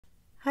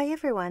Hi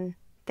everyone.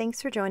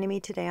 Thanks for joining me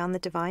today on the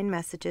Divine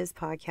Messages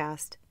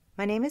podcast.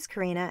 My name is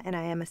Karina and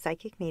I am a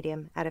psychic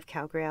medium out of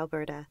Calgary,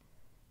 Alberta.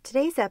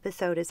 Today's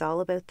episode is all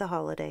about the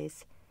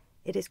holidays.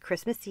 It is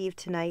Christmas Eve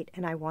tonight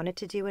and I wanted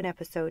to do an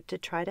episode to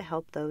try to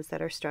help those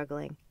that are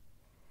struggling.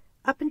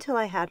 Up until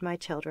I had my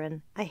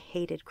children, I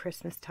hated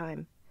Christmas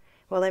time.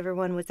 While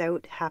everyone was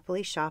out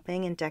happily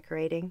shopping and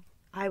decorating,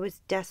 I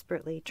was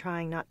desperately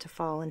trying not to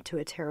fall into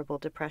a terrible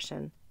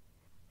depression.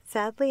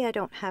 Sadly, I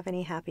don't have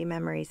any happy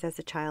memories as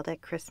a child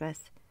at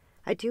Christmas.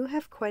 I do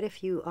have quite a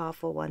few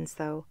awful ones,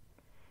 though.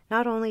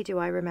 Not only do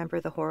I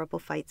remember the horrible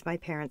fights my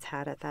parents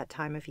had at that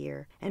time of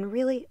year, and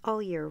really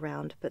all year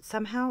round, but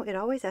somehow it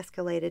always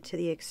escalated to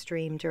the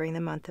extreme during the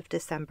month of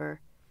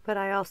December. But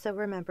I also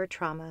remember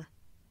trauma.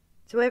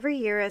 So every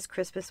year as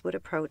Christmas would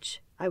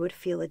approach, I would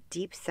feel a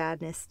deep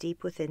sadness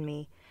deep within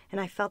me,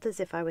 and I felt as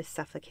if I was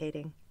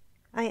suffocating.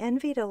 I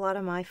envied a lot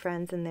of my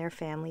friends and their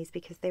families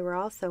because they were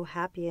all so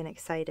happy and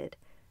excited.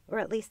 Or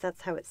at least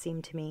that's how it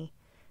seemed to me.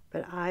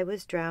 But I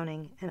was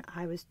drowning, and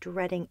I was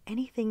dreading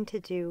anything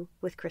to do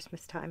with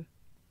Christmas time.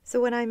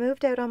 So when I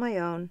moved out on my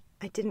own,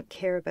 I didn't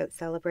care about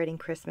celebrating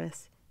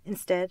Christmas.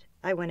 Instead,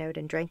 I went out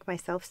and drank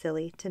myself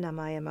silly to numb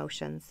my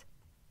emotions.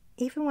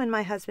 Even when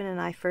my husband and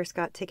I first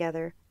got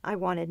together, I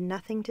wanted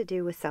nothing to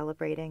do with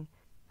celebrating.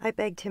 I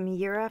begged him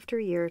year after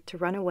year to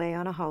run away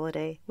on a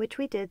holiday, which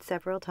we did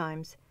several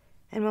times.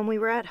 And when we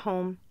were at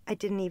home, I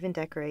didn't even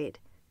decorate.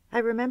 I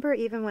remember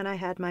even when I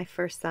had my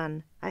first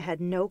son, I had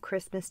no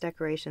Christmas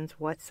decorations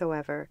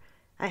whatsoever.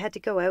 I had to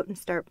go out and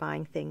start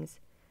buying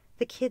things.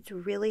 The kids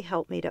really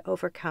helped me to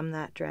overcome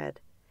that dread.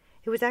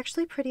 It was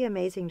actually pretty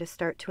amazing to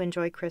start to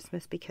enjoy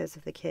Christmas because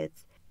of the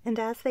kids. And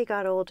as they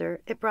got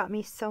older, it brought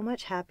me so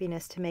much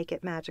happiness to make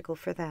it magical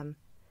for them.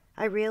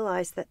 I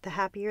realized that the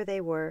happier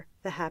they were,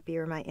 the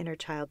happier my inner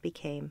child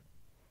became.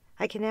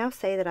 I can now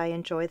say that I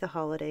enjoy the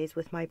holidays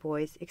with my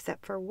boys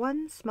except for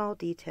one small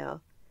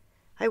detail.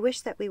 I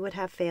wish that we would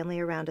have family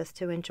around us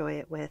to enjoy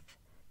it with.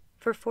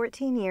 For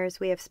 14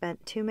 years we have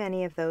spent too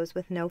many of those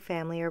with no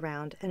family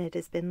around, and it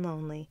has been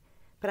lonely.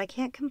 But I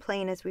can't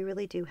complain as we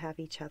really do have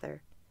each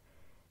other.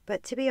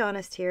 But to be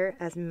honest here,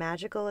 as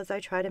magical as I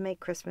try to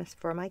make Christmas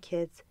for my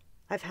kids,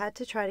 I've had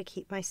to try to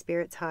keep my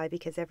spirits high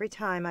because every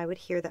time I would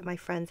hear that my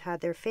friends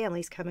had their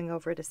families coming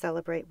over to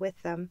celebrate with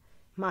them,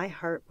 my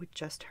heart would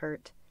just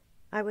hurt.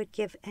 I would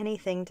give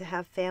anything to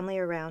have family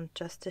around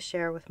just to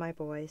share with my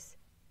boys.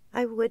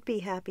 I would be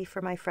happy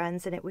for my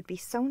friends, and it would be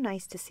so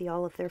nice to see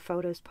all of their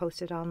photos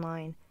posted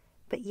online,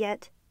 but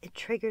yet it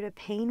triggered a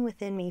pain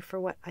within me for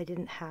what I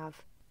didn't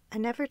have. I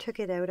never took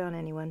it out on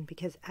anyone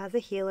because as a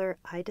healer,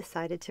 I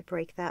decided to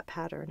break that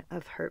pattern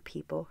of hurt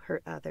people,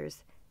 hurt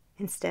others.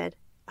 Instead,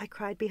 I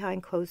cried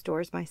behind closed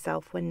doors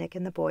myself when Nick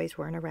and the boys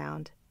weren't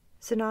around.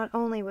 So not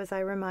only was I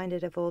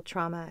reminded of old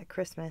trauma at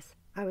Christmas,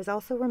 I was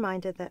also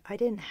reminded that I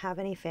didn't have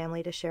any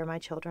family to share my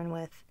children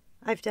with.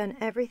 I've done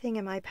everything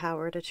in my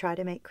power to try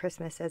to make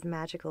Christmas as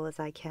magical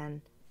as I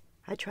can.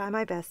 I try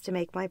my best to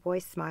make my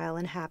boys smile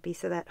and happy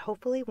so that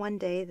hopefully one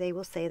day they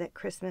will say that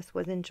Christmas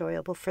was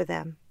enjoyable for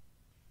them.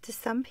 To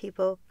some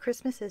people,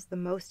 Christmas is the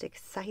most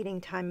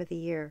exciting time of the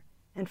year,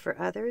 and for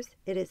others,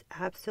 it is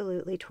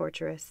absolutely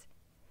torturous.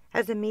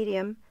 As a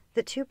medium,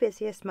 the two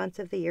busiest months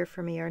of the year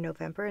for me are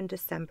November and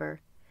December,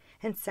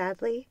 and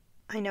sadly,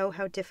 I know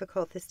how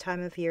difficult this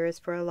time of year is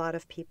for a lot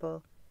of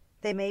people.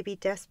 They may be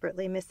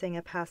desperately missing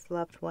a past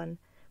loved one,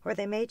 or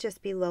they may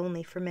just be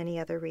lonely for many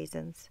other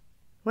reasons.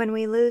 When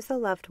we lose a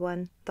loved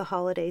one, the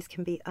holidays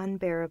can be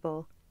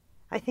unbearable.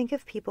 I think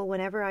of people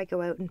whenever I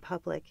go out in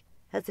public.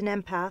 As an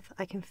empath,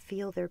 I can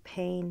feel their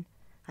pain.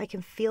 I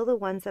can feel the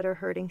ones that are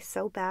hurting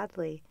so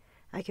badly.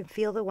 I can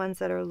feel the ones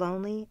that are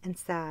lonely and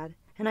sad,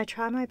 and I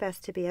try my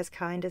best to be as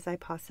kind as I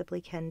possibly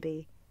can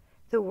be.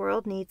 The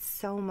world needs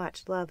so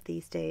much love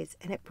these days,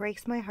 and it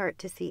breaks my heart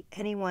to see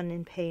anyone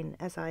in pain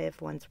as I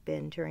have once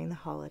been during the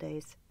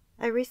holidays.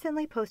 I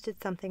recently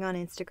posted something on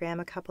Instagram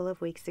a couple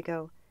of weeks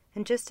ago,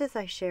 and just as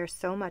I share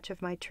so much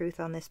of my truth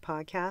on this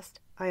podcast,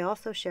 I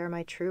also share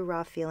my true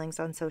raw feelings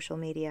on social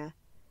media.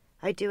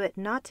 I do it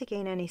not to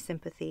gain any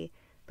sympathy,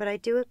 but I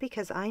do it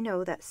because I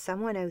know that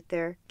someone out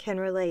there can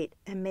relate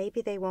and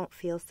maybe they won't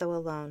feel so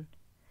alone.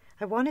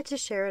 I wanted to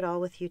share it all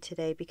with you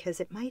today because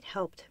it might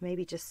help to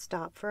maybe just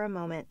stop for a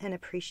moment and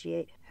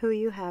appreciate who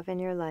you have in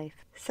your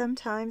life.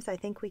 Sometimes I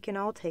think we can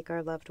all take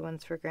our loved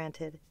ones for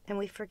granted, and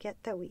we forget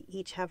that we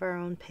each have our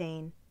own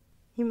pain.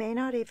 You may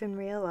not even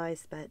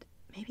realize, but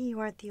maybe you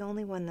aren't the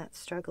only one that's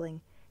struggling,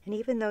 and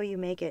even though you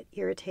may get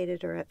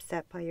irritated or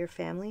upset by your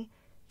family,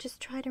 just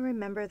try to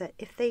remember that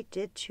if they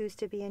did choose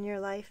to be in your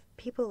life,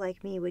 people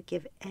like me would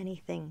give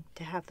anything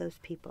to have those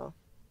people.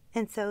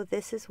 And so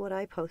this is what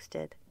I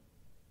posted.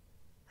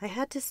 I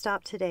had to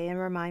stop today and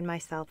remind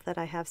myself that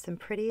I have some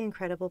pretty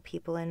incredible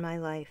people in my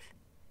life.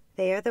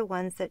 They are the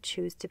ones that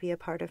choose to be a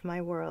part of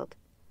my world.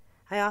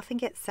 I often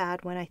get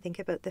sad when I think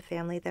about the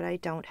family that I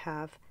don't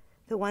have,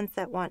 the ones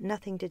that want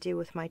nothing to do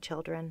with my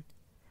children.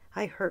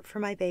 I hurt for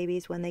my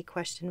babies when they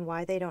question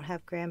why they don't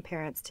have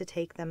grandparents to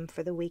take them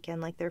for the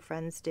weekend like their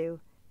friends do.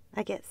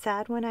 I get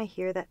sad when I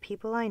hear that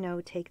people I know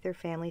take their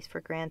families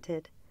for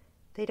granted.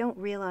 They don't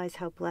realize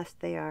how blessed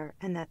they are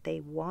and that they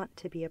want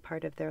to be a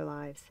part of their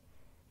lives.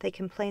 They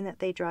complain that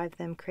they drive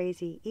them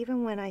crazy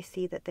even when I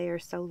see that they are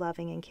so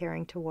loving and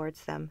caring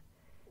towards them.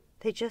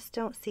 They just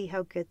don't see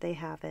how good they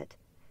have it.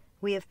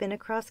 We have been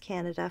across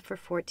Canada for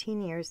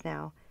 14 years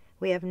now.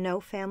 We have no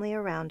family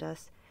around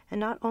us, and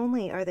not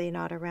only are they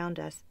not around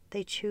us,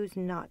 they choose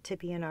not to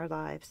be in our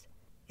lives.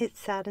 It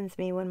saddens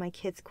me when my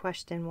kids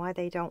question why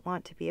they don't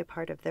want to be a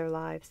part of their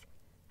lives.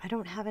 I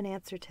don't have an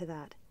answer to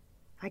that.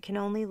 I can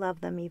only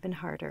love them even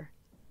harder.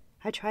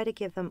 I try to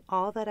give them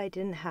all that I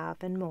didn't have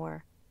and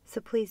more. So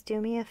please do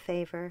me a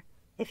favor.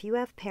 If you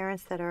have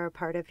parents that are a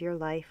part of your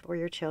life or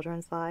your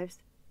children's lives,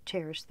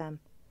 cherish them.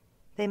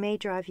 They may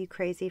drive you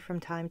crazy from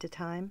time to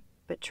time,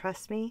 but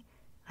trust me,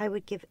 I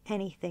would give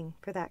anything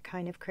for that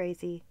kind of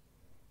crazy.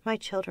 My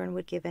children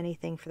would give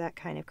anything for that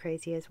kind of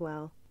crazy as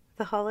well.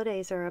 The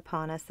holidays are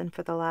upon us, and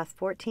for the last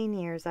 14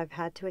 years I've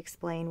had to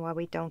explain why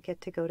we don't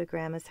get to go to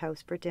Grandma's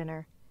house for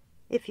dinner.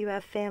 If you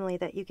have family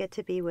that you get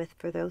to be with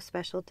for those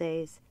special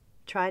days,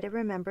 try to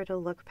remember to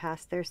look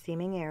past their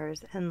seeming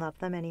errors and love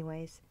them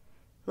anyways.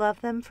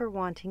 Love them for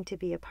wanting to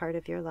be a part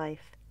of your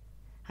life.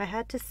 I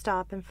had to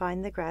stop and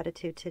find the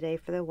gratitude today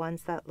for the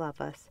ones that love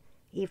us,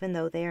 even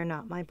though they are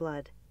not my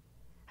blood.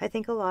 I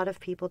think a lot of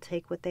people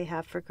take what they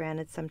have for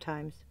granted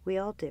sometimes. We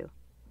all do.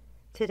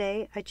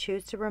 Today, I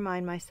choose to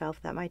remind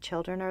myself that my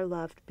children are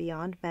loved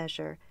beyond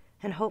measure,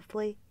 and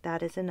hopefully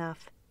that is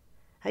enough.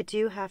 I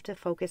do have to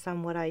focus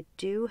on what I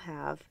do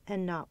have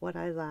and not what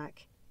I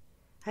lack.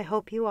 I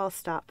hope you all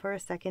stop for a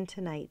second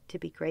tonight to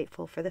be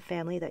grateful for the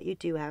family that you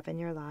do have in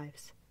your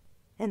lives.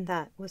 And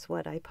that was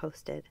what I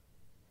posted.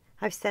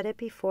 I've said it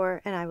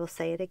before and I will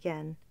say it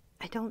again.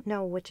 I don't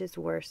know which is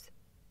worse,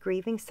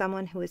 grieving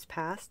someone who is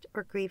past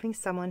or grieving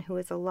someone who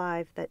is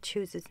alive that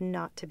chooses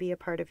not to be a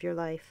part of your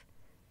life.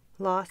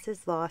 Loss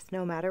is loss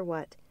no matter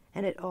what,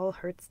 and it all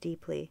hurts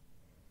deeply.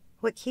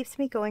 What keeps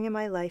me going in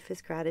my life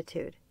is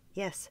gratitude.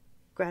 Yes,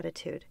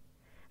 gratitude.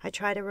 I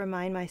try to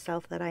remind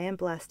myself that I am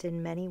blessed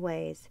in many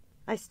ways.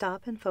 I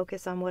stop and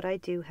focus on what I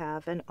do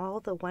have and all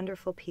the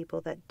wonderful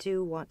people that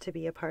do want to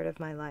be a part of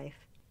my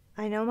life.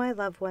 I know my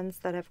loved ones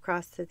that have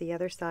crossed to the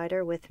other side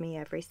are with me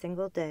every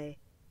single day.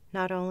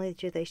 Not only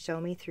do they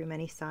show me through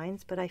many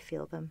signs, but I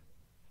feel them.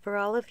 For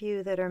all of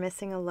you that are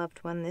missing a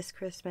loved one this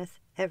Christmas,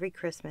 every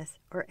Christmas,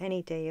 or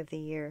any day of the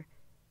year,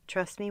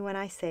 trust me when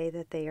I say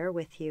that they are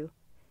with you.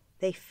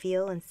 They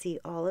feel and see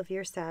all of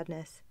your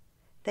sadness.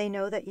 They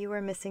know that you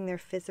are missing their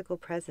physical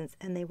presence,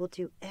 and they will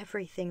do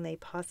everything they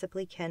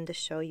possibly can to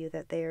show you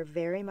that they are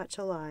very much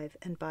alive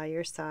and by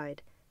your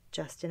side,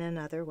 just in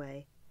another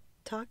way.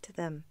 Talk to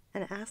them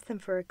and ask them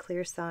for a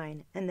clear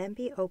sign, and then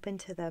be open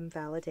to them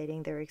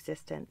validating their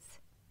existence.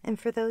 And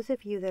for those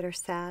of you that are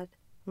sad,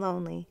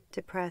 lonely,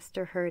 depressed,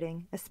 or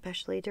hurting,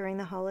 especially during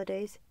the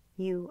holidays,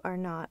 you are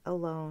not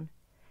alone.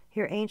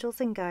 Your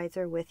angels and guides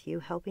are with you,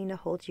 helping to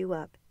hold you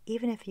up.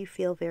 Even if you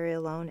feel very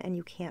alone and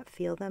you can't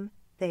feel them,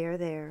 they are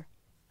there.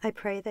 I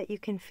pray that you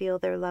can feel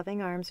their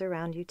loving arms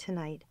around you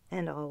tonight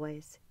and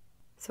always.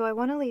 So I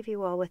want to leave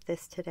you all with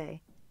this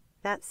today.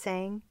 That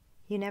saying,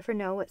 you never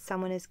know what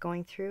someone is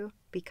going through,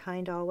 be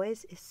kind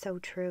always, is so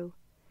true.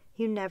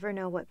 You never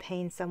know what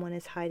pain someone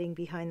is hiding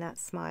behind that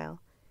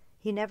smile.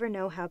 You never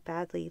know how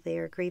badly they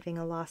are grieving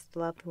a lost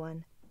loved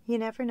one. You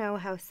never know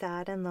how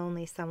sad and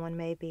lonely someone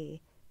may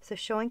be. So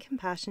showing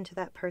compassion to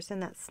that person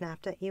that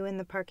snapped at you in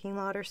the parking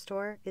lot or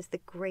store is the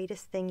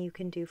greatest thing you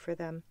can do for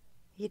them.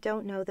 You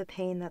don't know the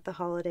pain that the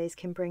holidays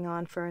can bring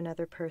on for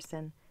another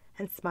person,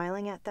 and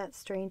smiling at that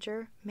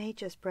stranger may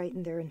just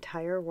brighten their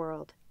entire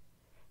world.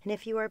 And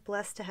if you are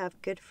blessed to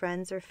have good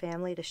friends or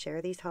family to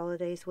share these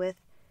holidays with,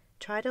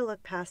 try to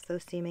look past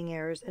those seeming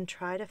errors and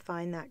try to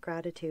find that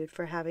gratitude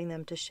for having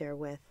them to share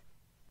with.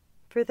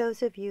 For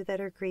those of you that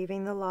are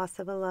grieving the loss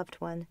of a loved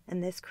one,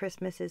 and this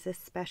Christmas is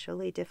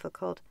especially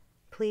difficult,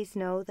 please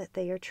know that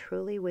they are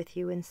truly with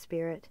you in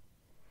spirit.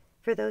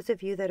 For those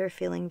of you that are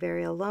feeling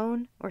very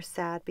alone or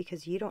sad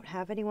because you don't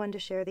have anyone to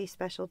share these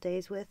special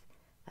days with,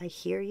 I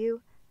hear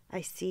you,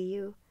 I see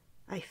you,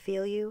 I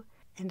feel you,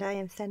 and I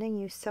am sending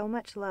you so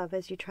much love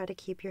as you try to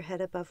keep your head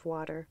above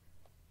water.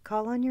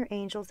 Call on your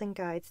angels and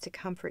guides to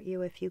comfort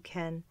you if you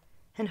can,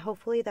 and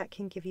hopefully that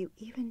can give you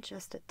even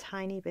just a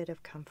tiny bit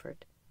of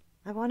comfort.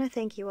 I want to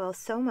thank you all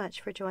so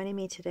much for joining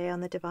me today on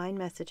the Divine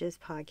Messages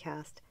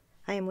podcast.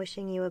 I am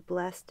wishing you a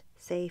blessed,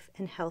 safe,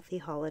 and healthy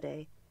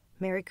holiday.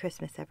 Merry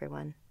Christmas,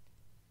 everyone.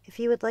 If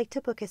you would like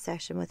to book a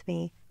session with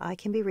me, I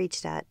can be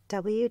reached at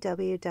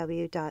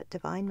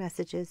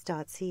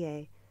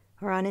www.divinemessages.ca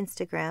or on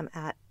Instagram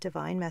at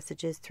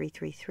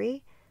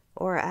divinemessages333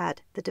 or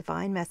at the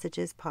Divine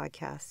Messages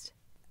Podcast,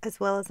 as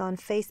well as on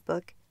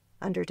Facebook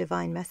under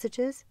Divine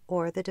Messages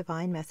or the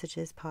Divine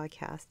Messages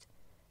Podcast.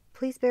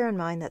 Please bear in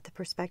mind that the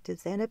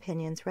perspectives and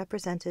opinions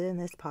represented in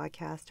this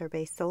podcast are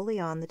based solely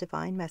on the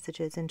Divine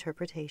Messages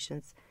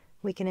interpretations.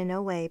 We can in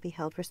no way be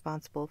held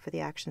responsible for the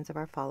actions of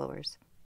our followers.